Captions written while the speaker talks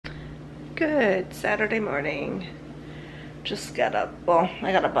Good Saturday morning. Just got up, well,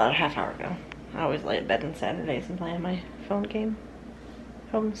 I got up about a half hour ago. I always lay in bed on Saturdays and play on my phone game,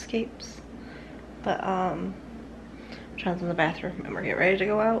 Homescapes. But, Sean's in the bathroom and we're getting ready to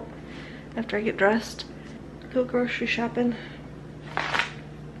go out after I get dressed. Go grocery shopping.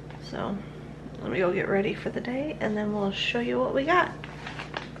 So, let me go get ready for the day and then we'll show you what we got.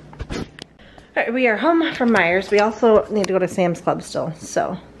 Alright, we are home from Myers. We also need to go to Sam's Club still,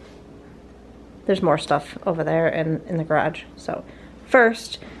 so there's more stuff over there and in the garage. So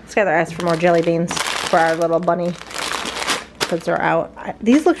first, Skylar asked for more jelly beans for our little bunny because they're out.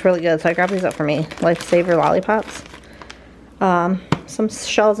 These look really good, so I grabbed these up for me. Lifesaver lollipops. Some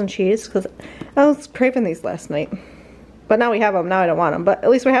shells and cheese because I was craving these last night. But now we have them. Now I don't want them, but at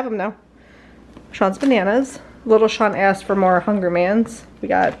least we have them now. Sean's bananas. Little Sean asked for more Hungry Man's. We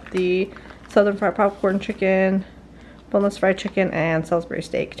got the Southern fried popcorn chicken, boneless fried chicken, and Salisbury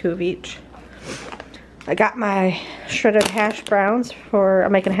steak, 2 of each. I got my shredded hash browns for,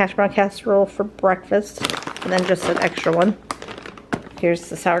 I'm making a hash brown casserole for breakfast, and then just an extra one. Here's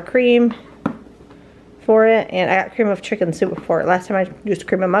the sour cream for it, and I got cream of chicken soup for it. Last time I used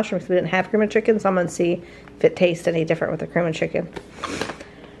cream of mushrooms, we didn't have cream of chicken, so I'm going to see if it tastes any different with the cream of chicken.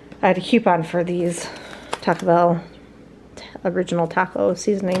 I had a coupon for these Taco Bell original taco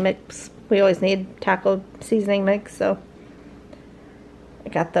seasoning mix. We always need taco seasoning mix, so I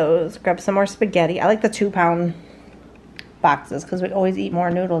got those. Grab some more spaghetti. I like the 2-pound boxes because we always eat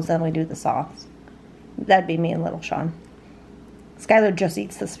more noodles than we do the sauce. That'd be me and little Sean. Skylar just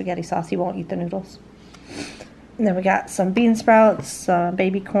eats the spaghetti sauce. He won't eat the noodles. And then we got some bean sprouts,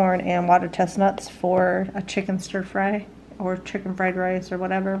 baby corn, and water chestnuts for a chicken stir fry or chicken fried rice or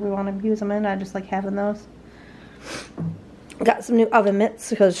whatever we want to use them in. I just like having those. Got some new oven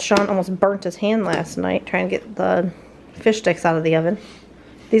mitts because Sean almost burnt his hand last night trying to get the fish sticks out of the oven.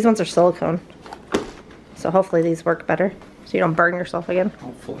 These ones are silicone, so hopefully these work better so you don't burn yourself again.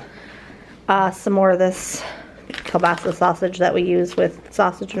 Hopefully. Some more of this kielbasa sausage that we use with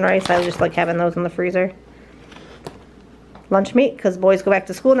sausage and rice. I just like having those in the freezer. Lunch meat because boys go back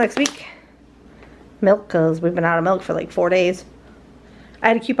to school next week. Milk because we've been out of milk for like 4 days. I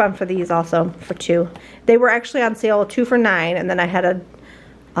had a coupon for these also for 2. They were actually on sale 2 for $9, and then I had a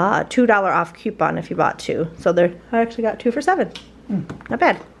 $2 off coupon if you bought 2. So I actually got 2 for $7. Not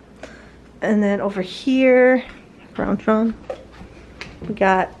bad. And then over here, around Sean, we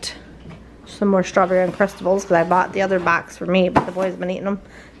got some more strawberry Uncrustables because I bought the other box for me, but the boys have been eating them.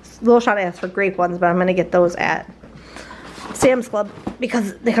 Little Sean asked for grape ones, but I'm going to get those at Sam's Club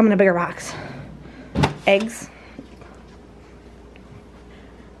because they come in a bigger box. Eggs.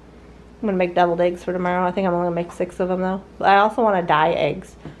 I'm going to make deviled eggs for tomorrow. I think I'm only going to make 6 of them though. I also want to dye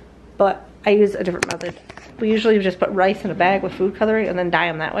eggs, but I use a different method. We usually just put rice in a bag with food coloring and then dye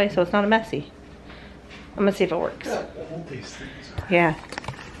them that way so it's not messy. I'm going to see if it works. All these things are. Yeah,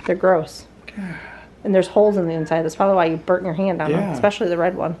 they're gross. God. And there's holes in the inside. That's probably why you burnt your hand on them, especially the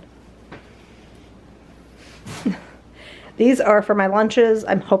red one. These are for my lunches.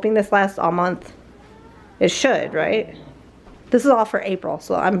 I'm hoping this lasts all month. It should, right? This is all for April,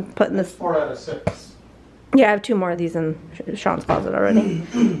 so I'm putting this. 4 out of 6. Yeah, I have 2 more of these in Sean's closet already.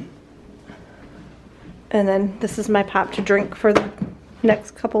 And then this is my pop to drink for the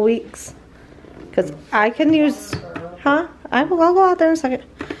next couple weeks. Because I can use, I'll go out there in a second.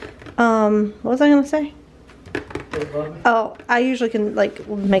 What was I going to say? Oh, I usually can like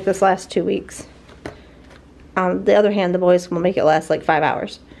make this last 2 weeks. On the other hand, the boys will make it last like 5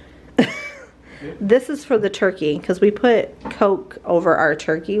 hours. This is for the turkey because we put Coke over our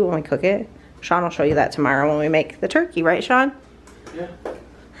turkey when we cook it. Sean will show you that tomorrow when we make the turkey, right, Sean? Yeah.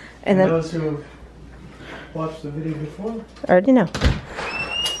 And then those who have watched the video before already know.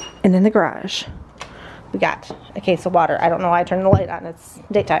 And in the garage, we got a case of water. I don't know why I turned the light on. It's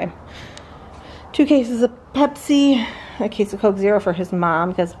daytime. 2 cases of Pepsi, a case of Coke Zero for his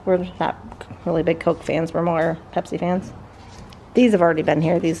mom because we're not really big Coke fans. We're more Pepsi fans. These have already been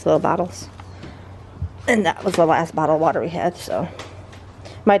here, these little bottles. And that was the last bottle of water we had, so.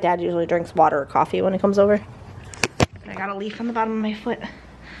 My dad usually drinks water or coffee when he comes over. I got a leaf on the bottom of my foot.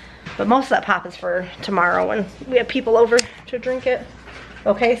 But most of that pop is for tomorrow when we have people over to drink it.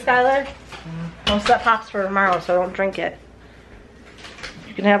 Okay, Skylar? Most of that pop's for tomorrow, so don't drink it.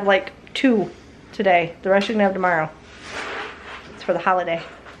 You can have like 2 today. The rest you can have tomorrow. It's for the holiday.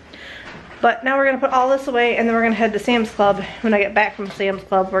 But now we're going to put all this away and then we're going to head to Sam's Club. When I get back from Sam's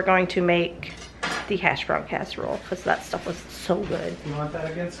Club, we're going to make the hash brown casserole because that stuff was so good. You want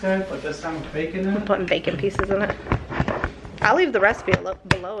that again, Sky? But this time with bacon in it? I'm putting bacon pieces in it. I'll leave the recipe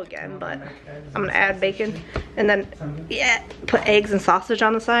below again, but I'm going to add bacon and then, yeah, put eggs and sausage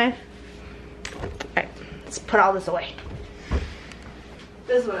on the side. Let's put all this away.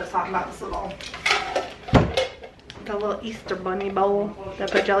 This is what I was talking about, the little Easter bunny bowl that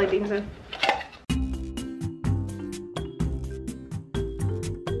I put jelly beans in.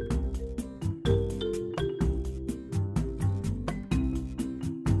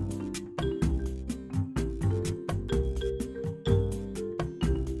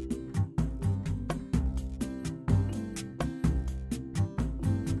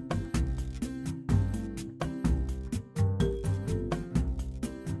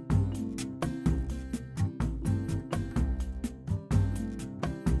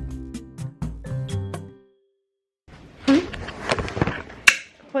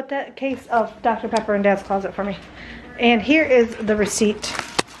 Put that case of Dr. Pepper in Dad's closet for me. And here is the receipt.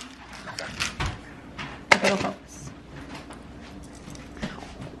 It'll focus.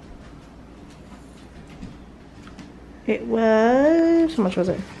 It was, how much was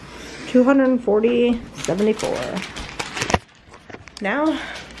it? $240.74. Now,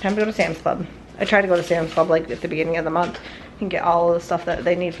 time to go to Sam's Club. I try to go to Sam's Club like at the beginning of the month and get all of the stuff that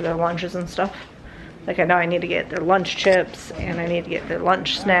they need for their lunches and stuff. Like I know I need to get their lunch chips and I need to get their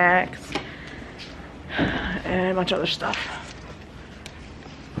lunch snacks and a bunch of other stuff.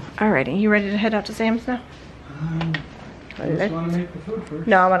 Alrighty, you ready to head out to Sam's now? I just want to make the food first.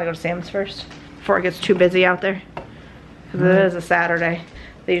 No, I want to go to Sam's first before it gets too busy out there. Because it is a Saturday.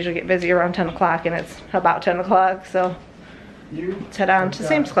 They usually get busy around 10 o'clock and it's about 10 o'clock, so let's head on to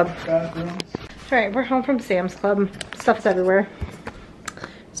Sam's Club. Alright, we're home from Sam's Club. Stuff's everywhere.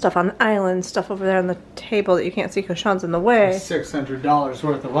 Stuff on the island, stuff over there on the table that you can't see because Sean's in the way. $600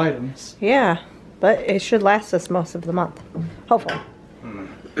 worth of items. Yeah, but it should last us most of the month. Hopefully.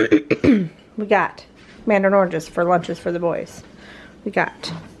 We got mandarin oranges for lunches for the boys. We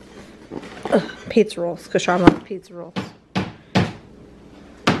got pizza rolls because Sean loves pizza rolls.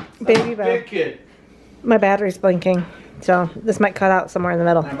 Baby Bell. Big kid. My battery's blinking, so this might cut out somewhere in the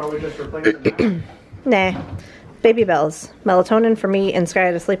middle. How about we just replace it now? Nah. Baby Bells. Melatonin for me and Sky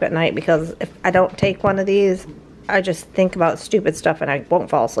to sleep at night because if I don't take one of these, I just think about stupid stuff and I won't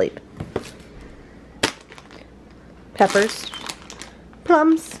fall asleep. Peppers.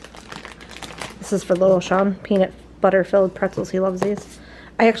 Plums. This is for little Sean. Peanut butter filled pretzels. He loves these.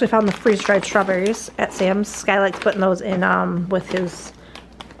 I actually found the freeze-dried strawberries at Sam's. Sky likes putting those in with his,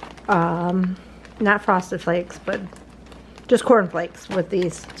 not Frosted Flakes, but just Corn Flakes with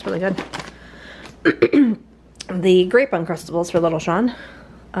these. It's really good. The grape Uncrustables for little Sean.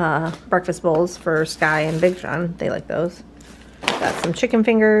 Breakfast bowls for Sky and Big Sean. They like those. Got some chicken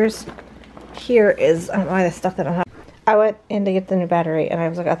fingers. Here is, I don't know why they stuck that on. I went in to get the new battery and I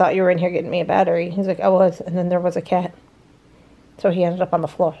was like, I thought you were in here getting me a battery. He's like, I was. And then there was a cat. So he ended up on the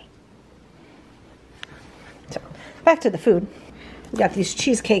floor. So, back to the food. We got these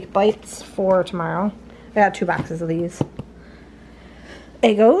cheesecake bites for tomorrow. I got 2 boxes of these.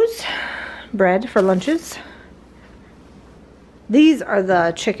 Eggos. Bread for lunches. These are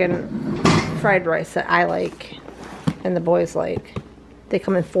the chicken fried rice that I like and the boys like. They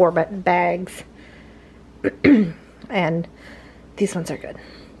come in 4 bags. And these ones are good.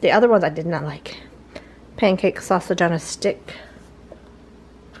 The other ones I did not like. Pancake sausage on a stick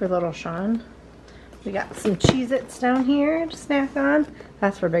for little Sean. We got some Cheez-Its down here to snack on.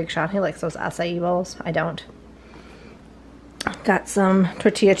 That's for Big Sean. He likes those acai bowls. I don't. Got some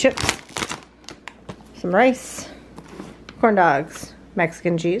tortilla chips. Some rice. Corn dogs,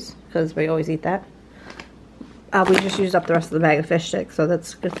 Mexican cheese, because we always eat that. We just used up the rest of the bag of fish sticks, so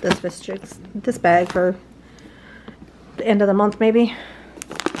that's good. This bag for the end of the month, maybe.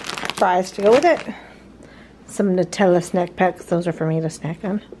 Fries to go with it. Some Nutella snack packs. Those are for me to snack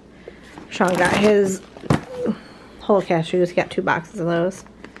on. Sean got his whole cashews. He got 2 boxes of those.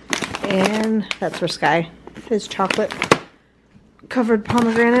 And that's for Sky. His chocolate covered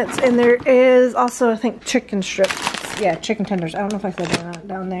pomegranates. And there is also, I think, chicken strips. Yeah, chicken tenders. I don't know if I said that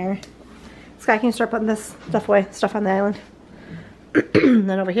down there. Sky, can you start putting this stuff away? Stuff on the island.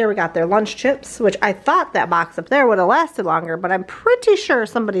 Then over here we got their lunch chips, which I thought that box up there would have lasted longer, but I'm pretty sure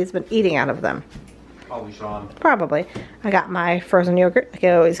somebody's been eating out of them. Probably Sean. Probably. I got my frozen yogurt like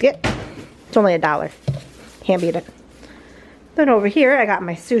I always get. It's only $1. Can't beat it. Then over here I got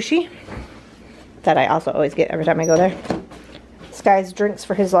my sushi that I also always get every time I go there. Sky's drinks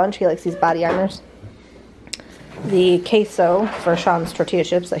for his lunch. He likes these body armors. The queso for Sean's tortilla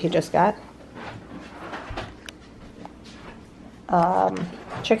chips that he just got.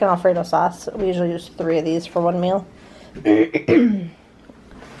 Chicken Alfredo sauce. We usually use 3 of these for one meal. We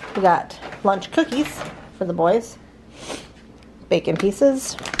got lunch cookies for the boys. Bacon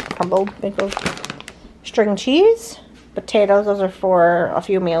pieces. Crumbled bacon. String cheese. Potatoes. Those are for a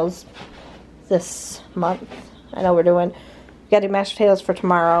few meals. this month. I know we gotta do mashed potatoes for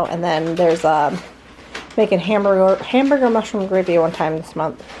tomorrow, and then there's making hamburger mushroom gravy one time this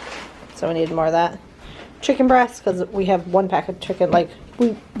month. So we need more of that. Chicken breasts, because we have one pack of chicken. Like,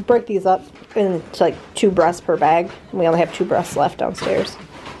 we break these up into like 2 breasts per bag, and we only have 2 breasts left downstairs.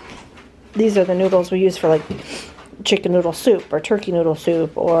 These are the noodles we use for like chicken noodle soup or turkey noodle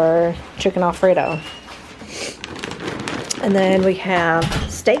soup or chicken Alfredo. And then we have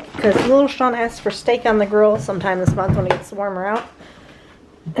steak, because little Sean asked for steak on the grill sometime this month when it gets warmer out.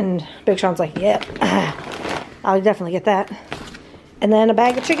 And Big Sean's like, yep, I'll definitely get that. And then a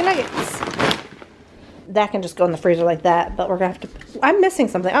bag of chicken nuggets. That can just go in the freezer like that, but we're going to have to... I'm missing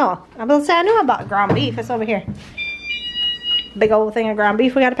something. Oh, I was going to say, I knew about ground beef. It's over here. Big old thing of ground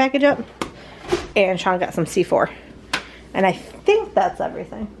beef we got to package up. And Sean got some C4. And I think that's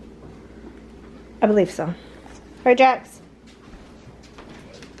everything. I believe so. Right, Jax?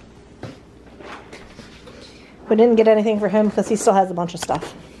 We didn't get anything for him because he still has a bunch of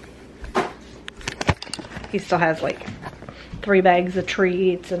stuff. He still has like 3 bags of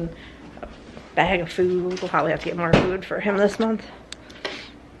treats and a bag of food. We'll probably have to get more food for him this month.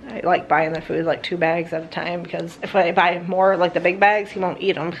 I like buying the food like 2 bags at a time, because if I buy more, like the big bags, he won't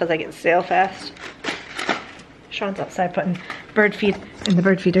eat them because they get stale fast. Sean's outside putting bird feed in the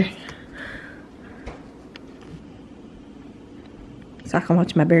bird feeder. So I can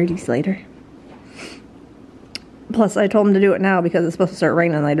watch my birdies later. Plus, I told him to do it now because it's supposed to start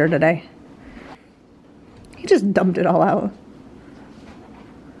raining later today. He just dumped it all out.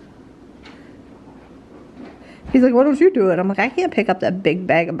 He's like, why don't you do it? I'm like, I can't pick up that big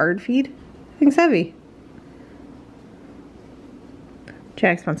bag of bird feed. Thing's heavy.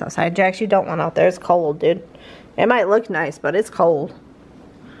 Jax wants outside. Jax, you don't want out there. It's cold, dude. It might look nice, but it's cold.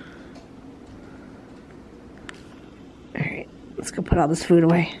 Alright, let's go put all this food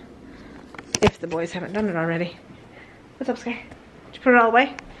away. If the boys haven't done it already. What's up, Sky? Did you put it all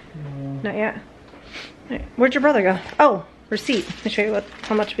away? No. Not yet. Right. Where'd your brother go? Oh, receipt. Let me show you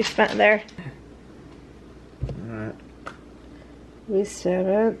how much we spent there. Alright. We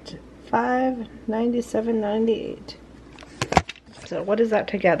spent $597.98. So what is that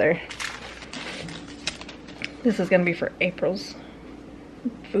together? This is gonna be for April's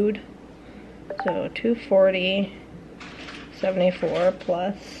food. So $240.74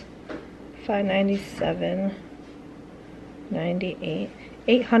 plus $597.98.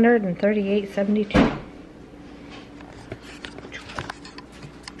 $838.72.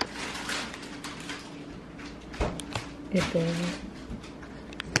 It is. You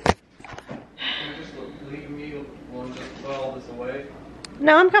just leave me alone to put all this away?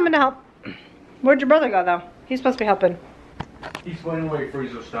 No, I'm coming to help. Where'd your brother go, though? He's supposed to be helping. He's putting away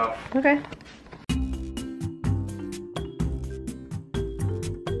freezer stuff. Okay.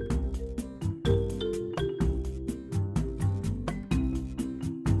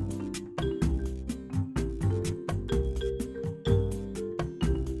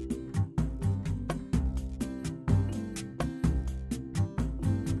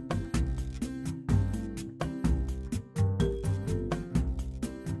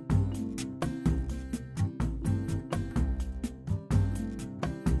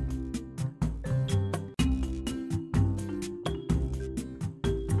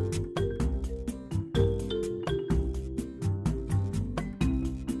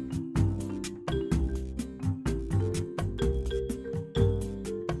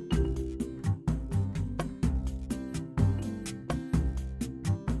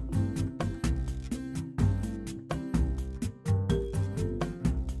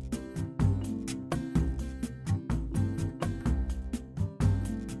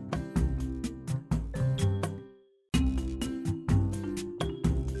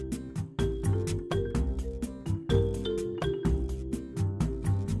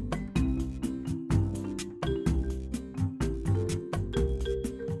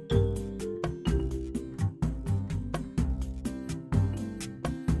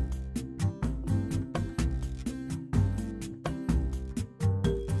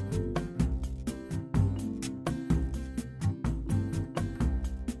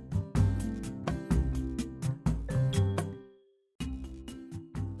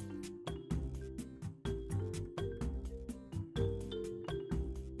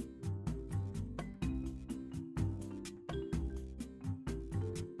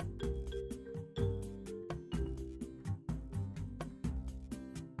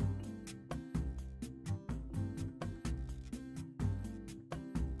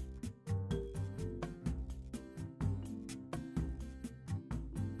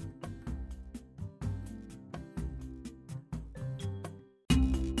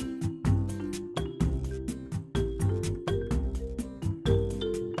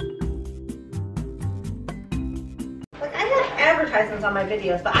 advertisements on my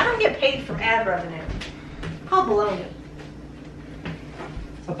videos, but I don't get paid from ad revenue. Call baloney.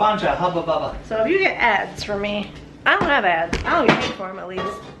 It's a bunch of hubba bubba. So if you get ads from me, I don't have ads. I don't get paid for them at least.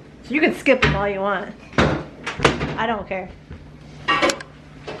 So you can skip them all you want. I don't care.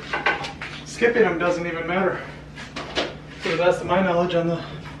 Skipping them doesn't even matter. To the best of my knowledge on the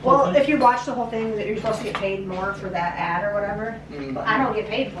Well, if you watch the whole thing, you're supposed to get paid more for that ad or whatever. But I don't get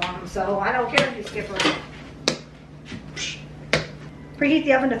paid for them, so I don't care if you skip them. Preheat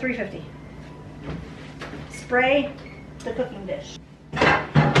the oven to 350. Spray the cooking dish.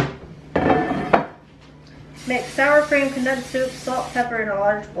 Mix sour cream, condensed soup, salt, pepper in a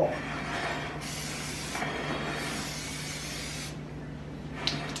large bowl.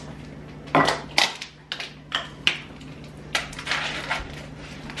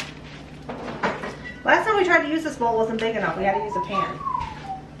 Last time we tried to use this bowl wasn't big enough. We had to use a pan.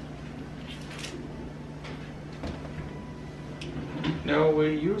 No,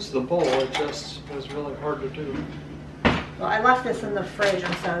 we used the bowl. It just was really hard to do. Well, I left this in the fridge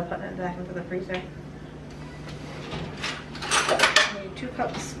instead of putting it back into the freezer. I need 2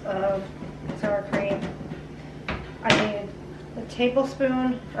 cups of sour cream. I need a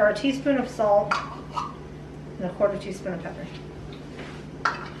tablespoon or a teaspoon of salt and a 1/4 teaspoon of pepper.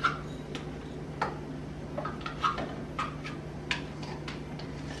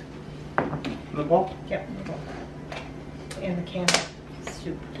 The bowl? Yep. And the can of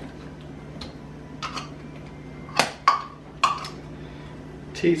soup.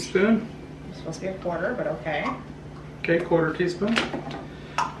 Teaspoon. It's supposed to be a 1/4, but okay. Okay, 1/4 teaspoon.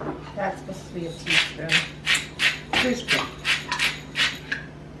 That's supposed to be a teaspoon. Teaspoon.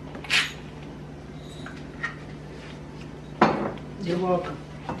 You're welcome.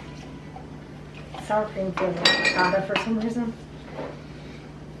 Sour cream feels like avocado for some reason.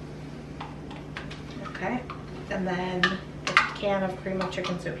 Okay. And then a can of cream of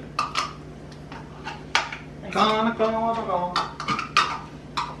chicken soup. Nice. Gone.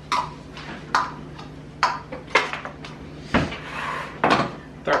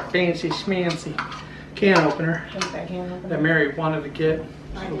 Our fancy schmancy can opener Drink that can opener. that Mary wanted to get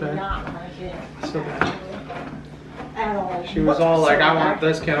I so did bad. not want to get So bad. at all. She was all like, I want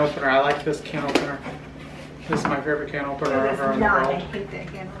this. this can opener. I like this can opener. This is my favorite can opener It is ever in the not. I world. hate that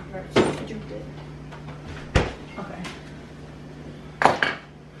can opener. It's so stupid. Okay.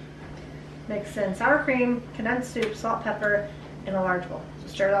 Mix in sour cream, condensed soup, salt, pepper in a large bowl. So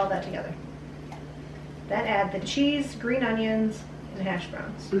stir all that together. Then add the cheese, green onions, and hash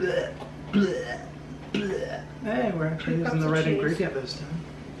browns. Bleh, bleh, bleh. Hey, we're actually 2 using cups the of right cheese. ingredient this time.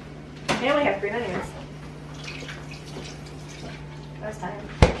 And we have green onions. Last time.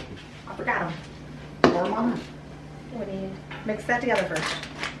 I forgot them. Or mama. We need mix that together first.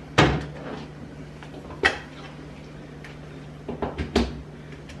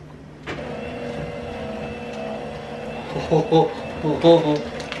 Ho, ho, ho, ho, ho.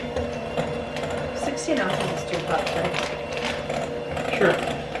 16 ounces is 2 cups, right? Sure.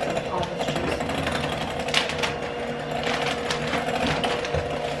 All this cheese.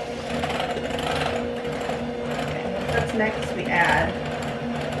 Okay, that's next we add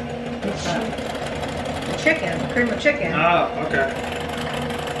the chicken, cream of chicken. Oh, okay.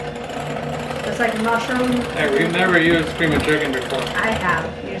 It's like mushroom. Hey, we've never used cream of chicken before. I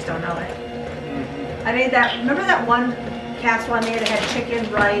have, you just don't know it. I made that, remember that one cast one there that had chicken,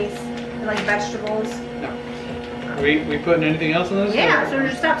 rice, and like vegetables? No. We putting anything else in this? Yeah, or- so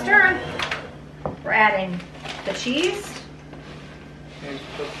just stop stirring. We're adding the cheese, Okay,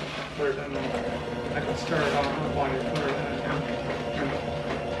 put it in. I can stir it on while you put it in.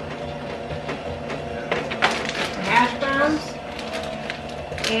 the hash browns,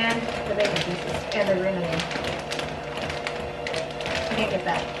 and the bacon pieces, and the green onion. I can't get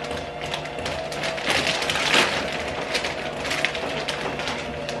that.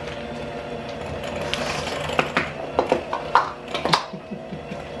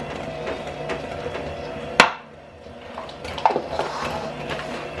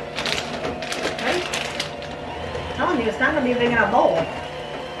 Right? I'm telling you, it's not going to be a big enough bowl.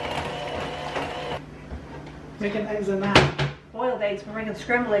 Making eggs in that. Boiled eggs, we're making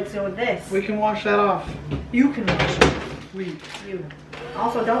scrambled eggs with this. We can wash that off. You can wash it. We. You.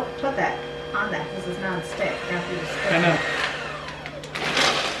 Also, don't put that on that. This is non-stick. You have to use stick. I know.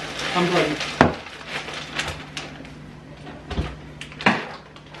 I'm bloody.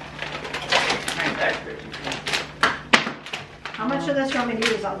 How much of this you want me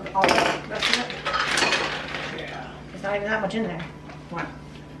to use? All the rest of it? Yeah. There's not even that much in there. What?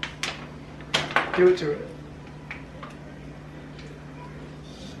 Give it to it.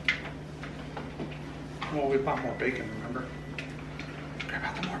 Well, we bought more bacon, remember? Sorry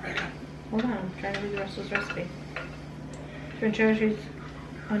about the more bacon. Hold on, I'm trying to read the rest of this recipe. Turn cherries,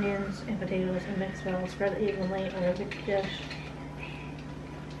 onions, and potatoes and mix well. Spread evenly on a thick dish.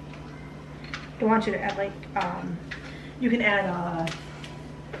 I want you to add like, you can add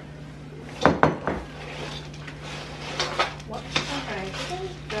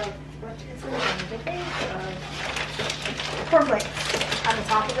cornflakes on the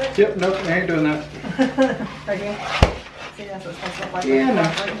top of it. Yep, nope, I ain't doing that. Okay. See, that's what it's supposed to look like. Yeah, no.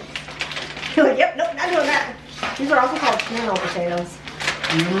 You're like, yep, nope, not doing that. These are also called funeral potatoes.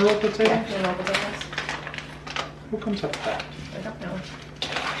 Funeral potatoes? Yeah, funeral potatoes. Who comes up with that? I don't know.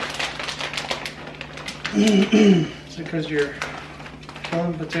 Is it because you're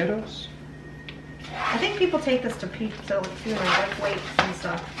killing potatoes? I think people take this to like funerals, like wakes and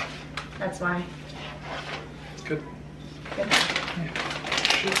stuff. That's why. It's good. Good. Yeah.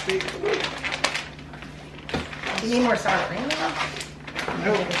 Should be. Do you need more sour cream?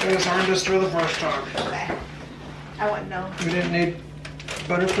 Nope, it was hard to stir the first time. Okay. I wouldn't know. We didn't need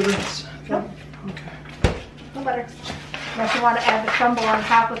butter for this? Nope. Okay. No butter. Unless you want to add the crumble on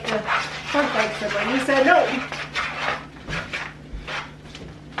top with the cornflakes, but you said no.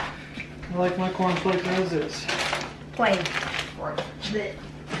 I like my cornflakes as is. Plain.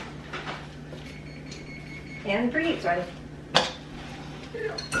 And preheat's ready.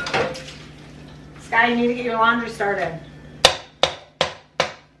 Sky, you need to get your laundry started.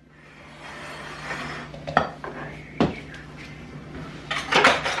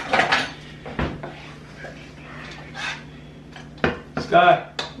 Sky.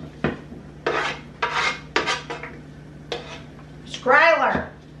 Skryler.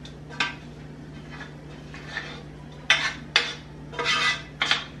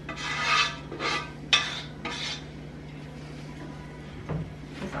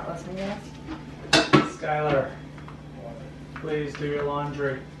 He's not listening to us. Skylar, please do your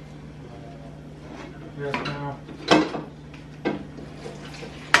laundry. Yes, now.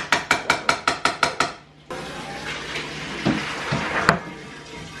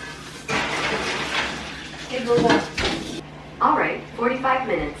 Hey, Google. All right, 45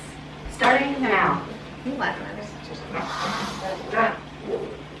 minutes. Starting now. You laughing at us?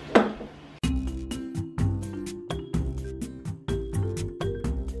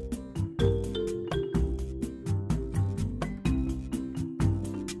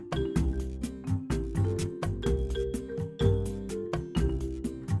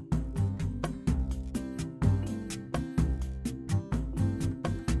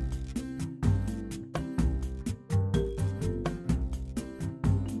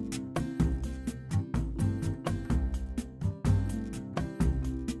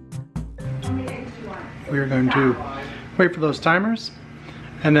 We are going to wait for those timers,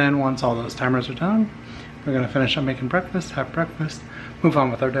 and then once all those timers are done, we're going to finish up making breakfast, have breakfast, move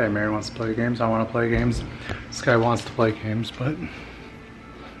on with our day. Mary wants to play games, I want to play games, Sky wants to play games, but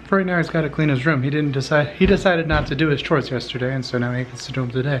for right now he's got to clean his room. He decided not to do his chores yesterday, and so now he gets to do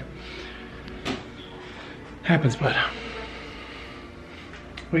them today. Happens, but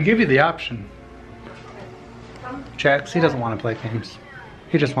we give you the option. Jax, he doesn't want to play games.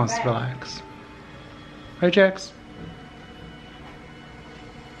 He just wants to relax. Right, Jax?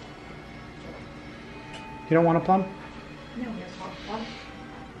 You don't want a plum? No, here's one.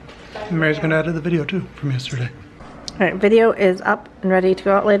 And Mary's gonna edit the video too from yesterday. Alright, video is up and ready to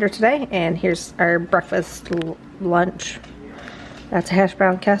go out later today, and here's our breakfast lunch. That's a hash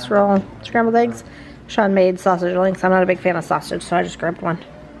brown casserole, scrambled eggs. Sean made sausage links. I'm not a big fan of sausage, so I just grabbed one.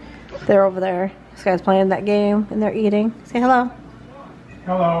 They're over there. This guy's playing that game, and they're eating. Say hello.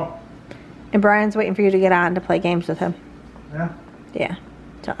 Hello. And Brian's waiting for you to get on to play games with him. Yeah? Yeah.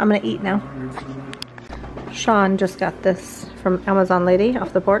 So I'm gonna eat now. Sean just got this from Amazon Lady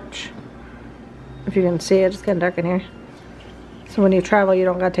off the porch. If you can see it, it's getting dark in here. So when you travel, you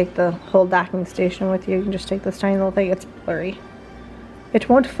don't gotta take the whole docking station with you. You can just take this tiny little thing. It's blurry. It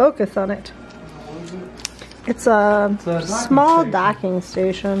won't focus on it. It's a small docking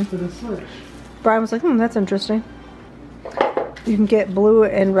station. Brian was like, that's interesting. You can get blue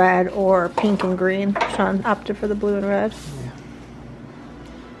and red or pink and green. Sean opted for the blue and red. Yeah.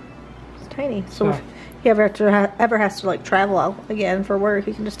 It's tiny. So if he ever has to like travel out again for work,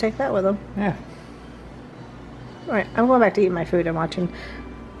 he can just take that with him. Yeah. Alright, I'm going back to eat my food and watching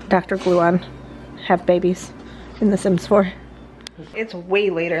Dr. Gluon have babies in The Sims 4. It's way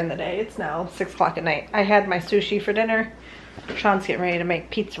later in the day. It's now 6 o'clock at night. I had my sushi for dinner. Sean's getting ready to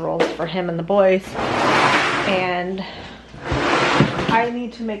make pizza rolls for him and the boys. And I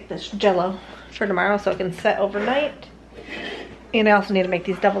need to make this jello for tomorrow so it can set overnight. And I also need to make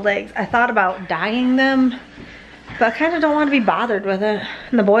these deviled eggs. I thought about dyeing them, But I kind of don't want to be bothered with it.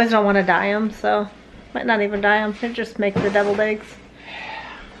 And the boys don't want to dye them, so might not even dye them. They just make the deviled eggs.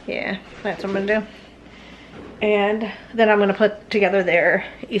 Yeah, that's what I'm gonna do. And then I'm gonna put together their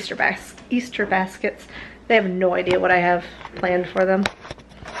Easter baskets. They have no idea what I have planned for them,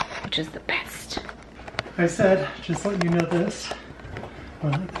 which is the best. I said, just let you know this.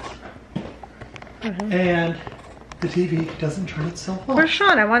 And the TV doesn't turn itself off. Where's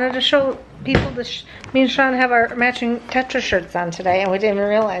Sean? I wanted to show people this. Me and Sean have our matching Tetra shirts on today, and we didn't even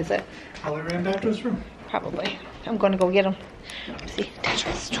realize it. Probably ran back to his room. Probably. I'm gonna go get them. See,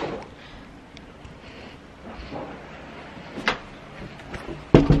 Tetris.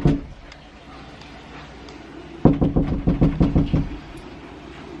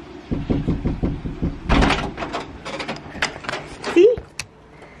 See?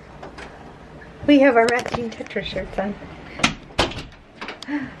 We have our matching Tetris shirts on.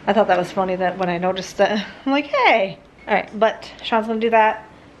 I thought that was funny that when I noticed that, I'm like, hey. All right, but Sean's gonna do that.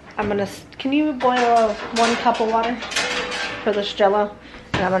 I'm gonna, can you boil 1 cup of water for this Jello?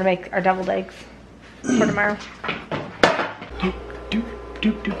 And I'm gonna make our deviled eggs for tomorrow. You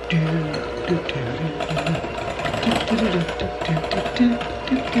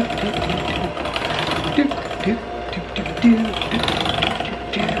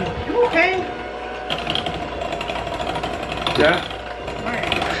okay? Yeah? Alright.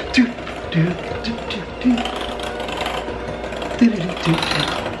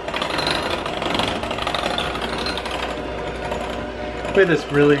 We had this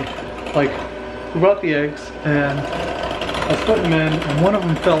really, like, we brought the eggs and I was putting them in and one of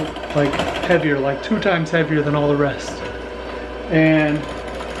them felt like heavier, like 2 times heavier than all the rest. And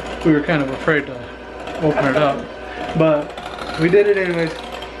we were kind of afraid to open it up, but we did it anyways.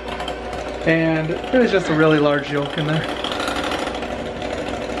 And it was just a really large yolk in there.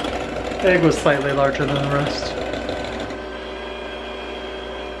 The egg was slightly larger than the rest.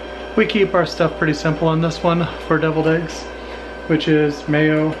 We keep our stuff pretty simple on this one for deviled eggs, which is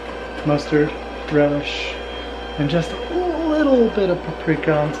mayo, mustard, relish, and just a little bit of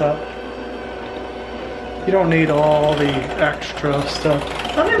paprika on top. You don't need all the extra stuff.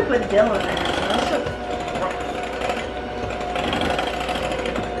 I'm gonna put dill in there.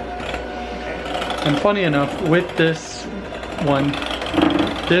 And funny enough, with this one,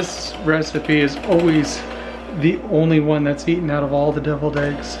 this recipe is always the only one that's eaten out of all the deviled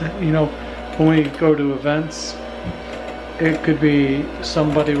eggs. You know, when we go to events, it could be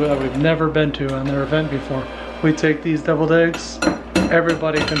somebody that we've never been to on their event before. We take these deviled eggs,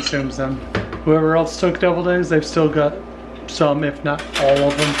 everybody consumes them. Whoever else took deviled eggs, they've still got some, if not all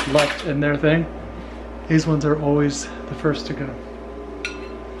of them, left in their thing. These ones are always the first to go.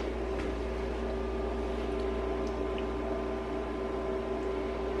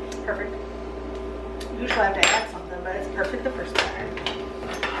 Perfect. Usually I have to add something, but it's perfect the first time.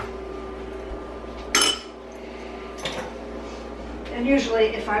 And usually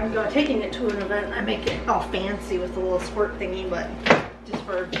if I'm taking it to an event, I make it all fancy with a little squirt thingy, but just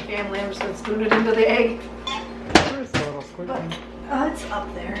for family, I'm just going to spoon it into the egg. Where's the little squirt thing? It's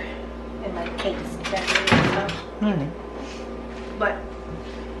up there in my case decorating and stuff. But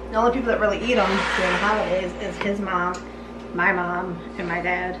the only people that really eat them during the holidays is his mom, my mom, and my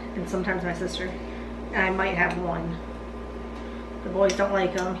dad, and sometimes my sister. And I might have one. The boys don't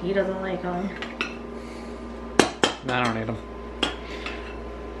like them. He doesn't like them. I don't eat them.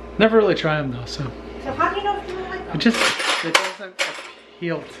 Never really try them though, so. So how do you know if you don't like them? It doesn't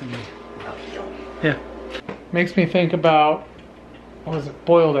appeal to me. Appeal. Yeah. Makes me think about, what was it,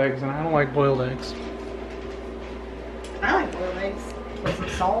 boiled eggs, and I don't like boiled eggs. I like boiled eggs with some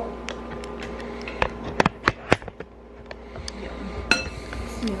salt.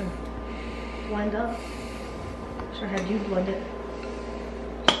 Yum. Blend up. Should I have you blend it?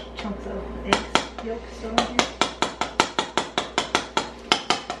 Chunks of eggs, yolk still in here.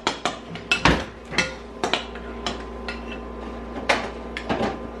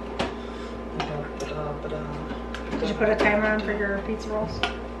 Did you put a timer on for your pizza rolls?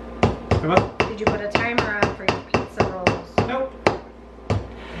 What? Did you put a timer on for your pizza rolls? Nope.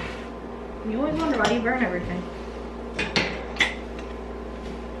 You always wonder why you burn everything.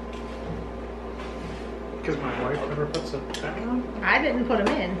 Because my wife never puts a timer on? I didn't put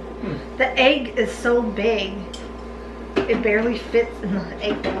them in. The egg is so big, it barely fits in the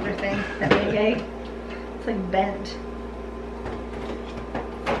egg holder thing. That big egg. It's like bent.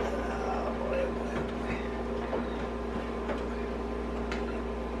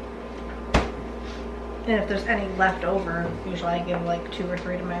 And if there's any left over, usually I give like 2 or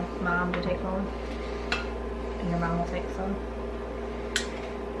 3 to my mom to take home. And your mom will take some.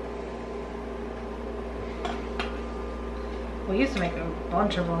 We used to make a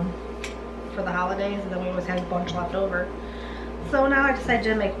bunch of them for the holidays, and then we always had a bunch left over. So now I decided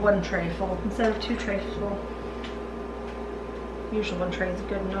to make one tray full instead of 2 trays full. Usually 1 tray is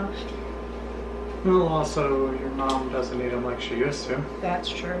good enough. Well, also, your mom doesn't eat them like she used to. That's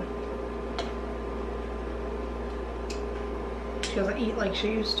true. She doesn't eat like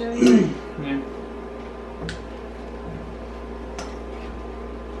she used to. Yeah.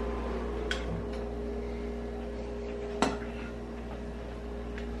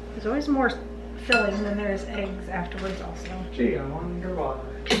 There's always more filling than there is eggs afterwards also. Gee, I wonder why.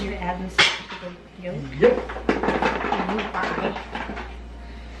 Can you add this to the yolk? Yep. Bye.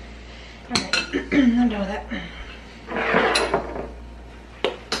 Alright, I'm done with that.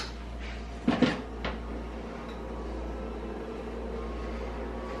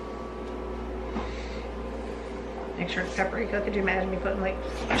 Make sure it's paprika. Could you imagine me putting like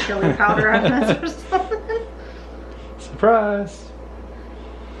chili powder on this or something? Surprise!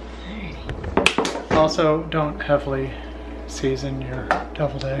 Also, don't heavily season your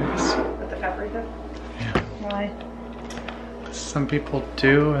deviled eggs. With the paprika? Yeah. Why? Some people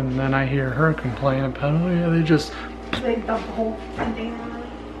do, and then I hear her complain about, oh yeah, they just... They dump the whole container on it.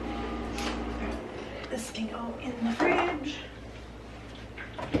 This can go in the fridge.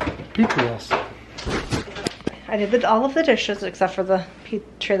 Pizza rolls. I did all of the dishes except for the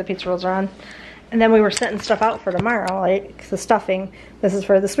tray the pizza rolls are on. And then we were setting stuff out for tomorrow, like the stuffing. This is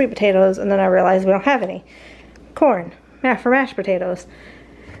for the sweet potatoes, and then I realized we don't have any corn for mashed potatoes.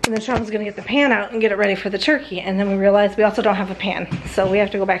 And then Sean was gonna get the pan out and get it ready for the turkey, and then we realized we also don't have a pan. So we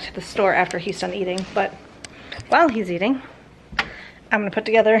have to go back to the store after he's done eating. But while he's eating, I'm gonna put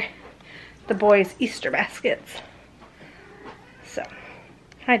together the boys' Easter baskets. So,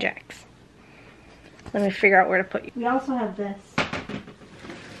 hi Jax. Let me figure out where to put you. We also have this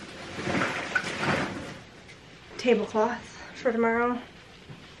tablecloth for tomorrow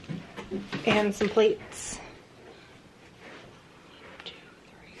and some plates. 1, 2,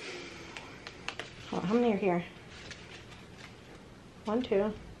 3. Oh, how many are here? 1,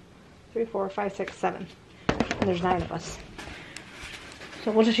 2, 3, 4, 5, 6, 7. And there's 9 of us.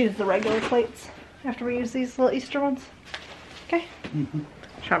 So we'll just use the regular plates after we use these little Easter ones. Okay?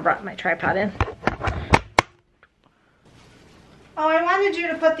 Sean brought my tripod in. Oh, I wanted you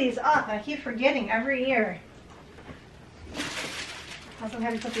to put these up. I keep forgetting every year. I also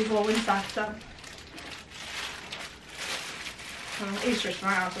have to put these little wind socks up. Well, Easter's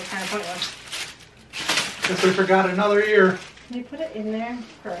tomorrow, so it's kind of pointless. Guess we forgot another year. Can you put it in there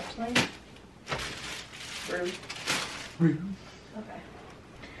correctly? Rude. Okay.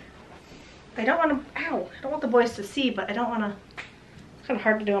 I don't want to, ow, I don't want the boys to see, but I don't want to, it's kind of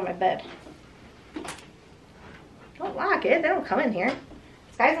hard to do on my bed. Don't lock it, they don't come in here.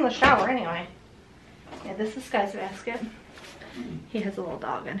 Sky's in the shower anyway. Yeah, this is Sky's basket. He has a little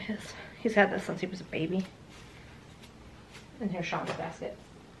dog in his. He's had this since he was a baby. And here's Sean's basket.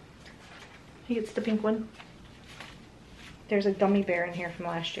 He gets the pink one. There's a gummy bear in here from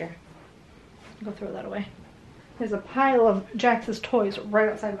last year. I'll go throw that away. There's a pile of Jax's toys right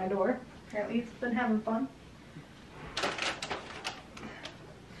outside my door. Apparently he's been having fun.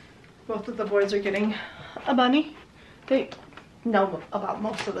 Both of the boys are getting a bunny. They know about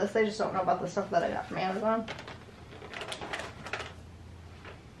most of this. They just don't know about the stuff that I got from Amazon.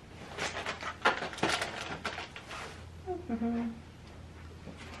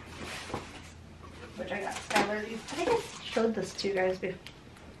 Which I got Skylar these. I think I showed this to you guys a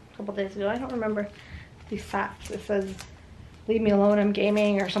couple days ago. I don't remember these socks. It says, "Leave me alone, I'm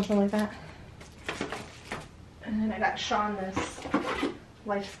gaming," or something like that. And then I got Sean this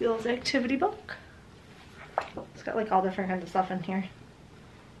life skills activity book. It's got like all different kinds of stuff in here.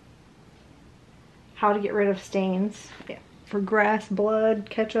 How to get rid of stains. Yeah. For grass, blood,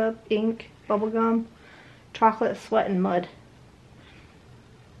 ketchup, ink, bubble gum, chocolate, sweat, and mud.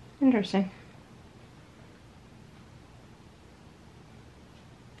 Interesting.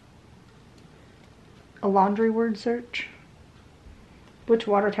 A laundry word search. Which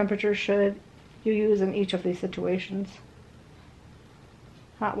water temperature should you use in each of these situations?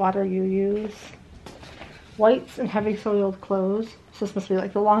 Hot water you use. Whites and heavy soiled clothes. So this must be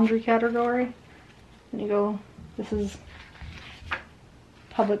like the laundry category. And you go, this is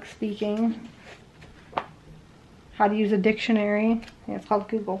public speaking. How to use a dictionary. Yeah, it's called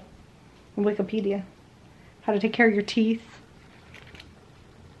Google. And Wikipedia. How to take care of your teeth.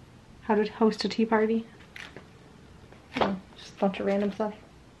 How to host a tea party. Oh, just a bunch of random stuff.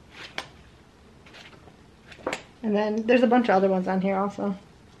 And then there's a bunch of other ones on here also.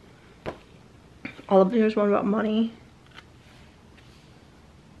 Here's one about money.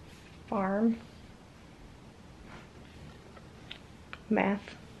 Farm.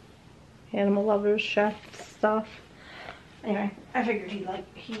 math, animal lovers, chef stuff. Anyway, I figured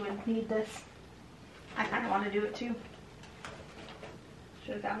he would need this. I kind of want to do it too.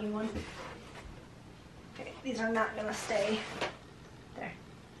 Should have got me one. Okay, these are not gonna stay there.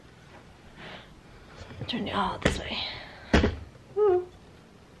 Turn it all this way. Woo.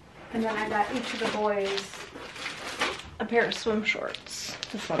 And then I got each of the boys a pair of swim shorts.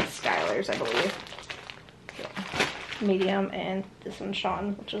 This one's Skylar's, I believe. Yeah. Medium, and this one's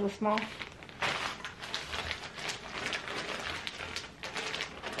Sean, which is a small.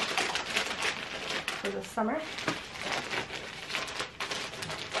 For the summer.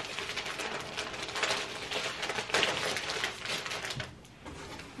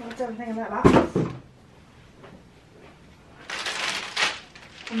 What's everything in that box?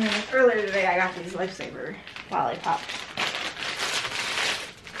 And then earlier today I got these Lifesaver lollipops.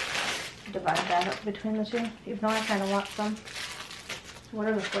 Divide that up between the two, even though I kind of want some. What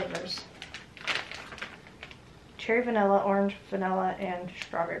are the flavors? Cherry vanilla, orange vanilla, and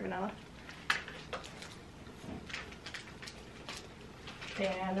strawberry vanilla.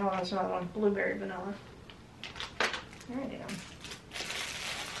 And oh, there's another one, blueberry vanilla. Alrighty then.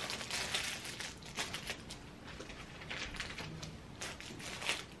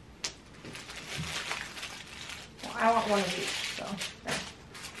 I want one of each, so there.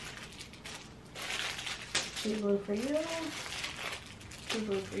 2 blue for you, 2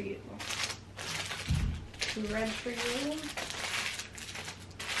 blue for you, 2 red for you.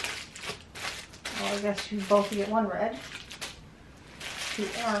 Well, I guess you both get 1 red. 2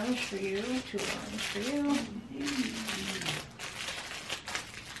 orange for you, 2 orange for you.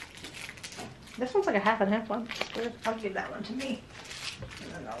 This one's like a half and half one. I'll give that one to me.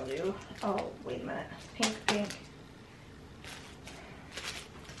 And then I'll do, oh, wait a minute. Pink, pink.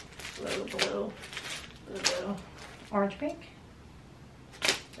 Blue, blue, blue, blue, orange, pink.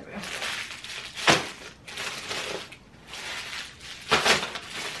 There we go.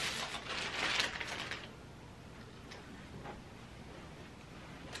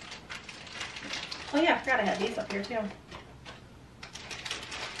 Oh yeah, I forgot I had these up here too.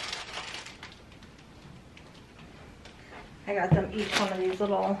 I got them each one of these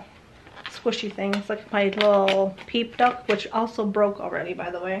little squishy things, like my little peep duck, which also broke already, by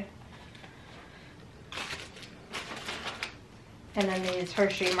the way. And then these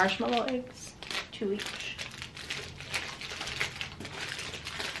Hershey marshmallow eggs, 2 each.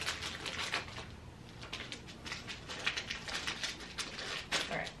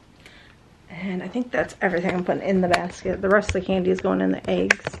 Alright. And I think that's everything I'm putting in the basket. The rest of the candy is going in the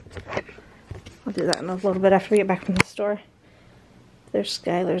eggs. I'll do that in a little bit after we get back from the store. There's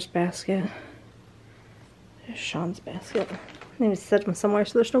Skylar's basket. There's Sean's basket. Maybe set them somewhere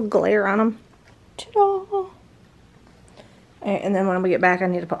so there's no glare on them. Ta-da! Alright, and then when we get back, I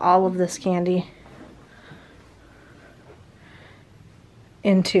need to put all of this candy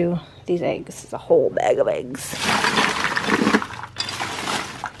into these eggs. This is a whole bag of eggs.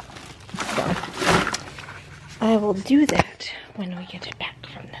 So, I will do that when we get it back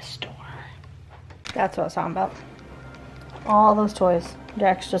from the store. That's what I was talking about. All those toys.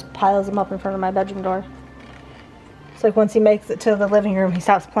 Jax just piles them up in front of my bedroom door. It's like once he makes it to the living room, he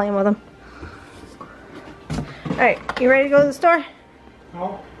stops playing with them. Alright, you ready to go to the store?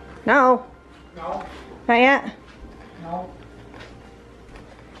 No. No. No. Not yet? No.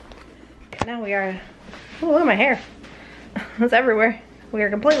 Now we are... Oh, look at my hair. It's everywhere. We are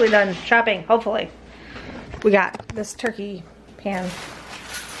completely done shopping, hopefully. We got this turkey pan.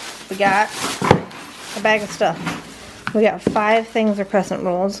 We got a bag of stuff. We got 5 things of crescent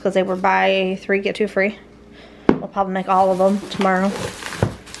rolls because they were buy 3 get 2 free. We'll probably make all of them tomorrow.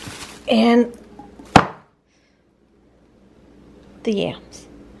 And the yams.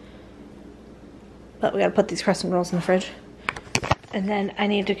 But we gotta put these crescent rolls in the fridge. And then I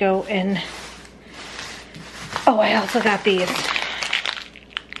need to go and... Oh, I also got these.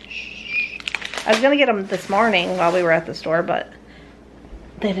 I was gonna get them this morning while we were at the store, but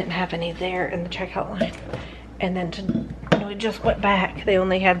they didn't have any there in the checkout line. And then when we just went back, they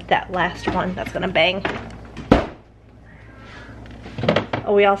only had that last one that's gonna bang.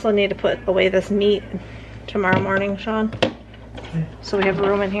 Oh, we also need to put away this meat tomorrow morning, Sean. So we have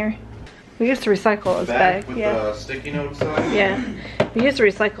room in here. We used to recycle this bag. With Yeah. the sticky notes on it? Yeah. We used to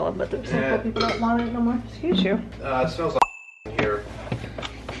recycle it, but the recycle people don't want it no more. Excuse you. It smells like here.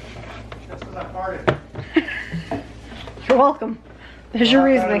 That's because I farted. You're welcome. There's your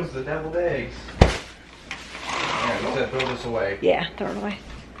I thought it reasoning. was the deviled eggs. Yeah, you said throw this away. Yeah, throw it away.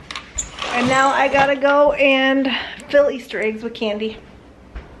 And now I gotta go and fill Easter eggs with candy.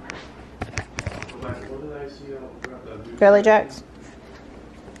 What did I see? Fairly Jacks.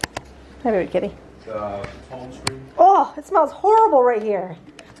 Hi, baby kitty. Home screen. Oh, it smells horrible right here.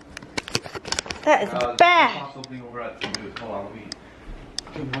 That is bad. Something over at hold on, let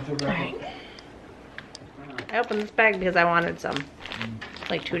me. Alright. I opened this bag because I wanted some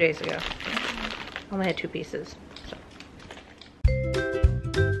like 2 days ago. Only had 2 pieces. So.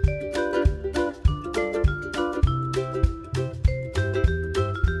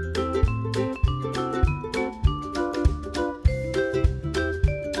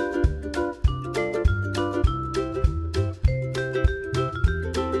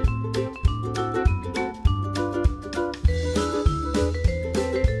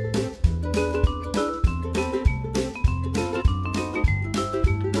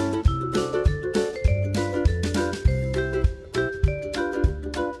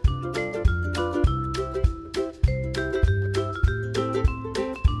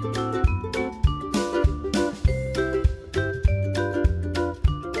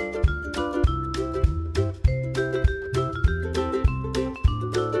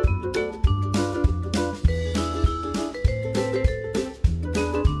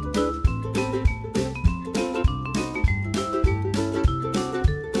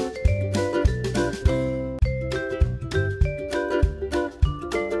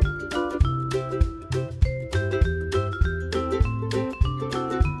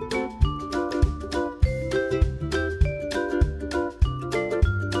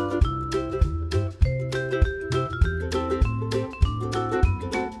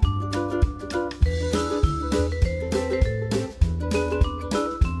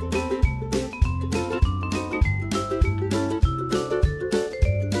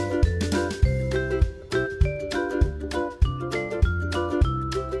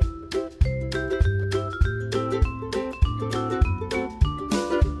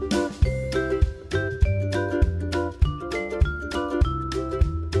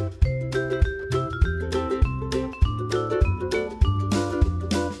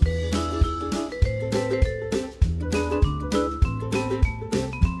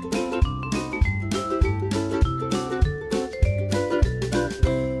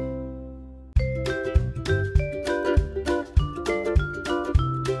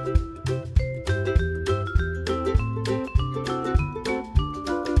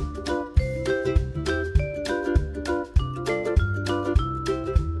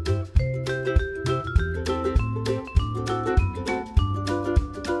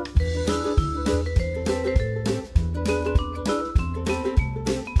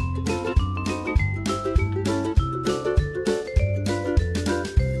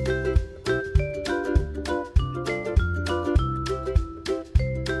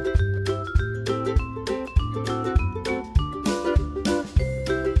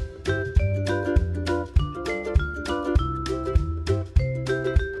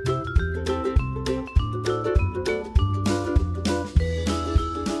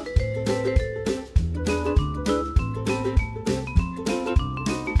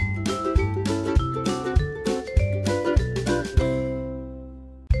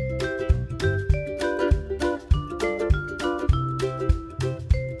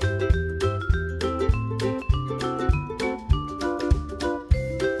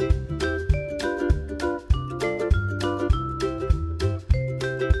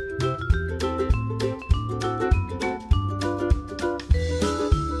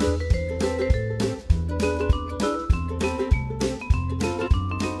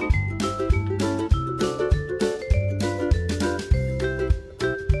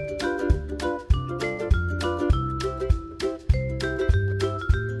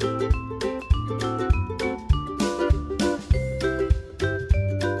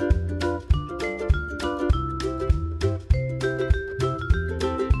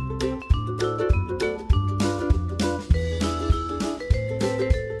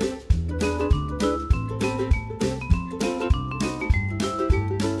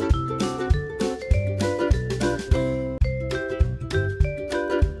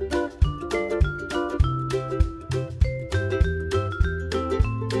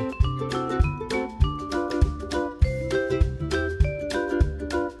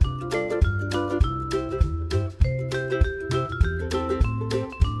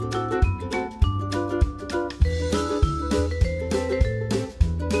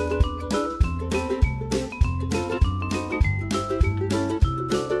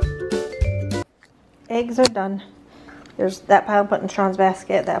 eggs are done. There's that pile put in Sean's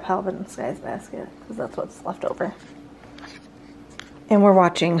basket, that pile put in Sky's basket, because that's what's left over. And we're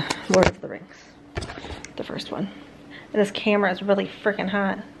watching Lord of the Rings, the first one. And this camera is really freaking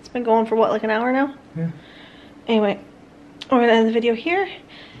hot. It's been going for what, like an hour now? Yeah. Anyway, we're gonna end the video here.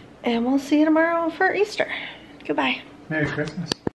 And we'll see you tomorrow for Easter. Goodbye. Merry Christmas.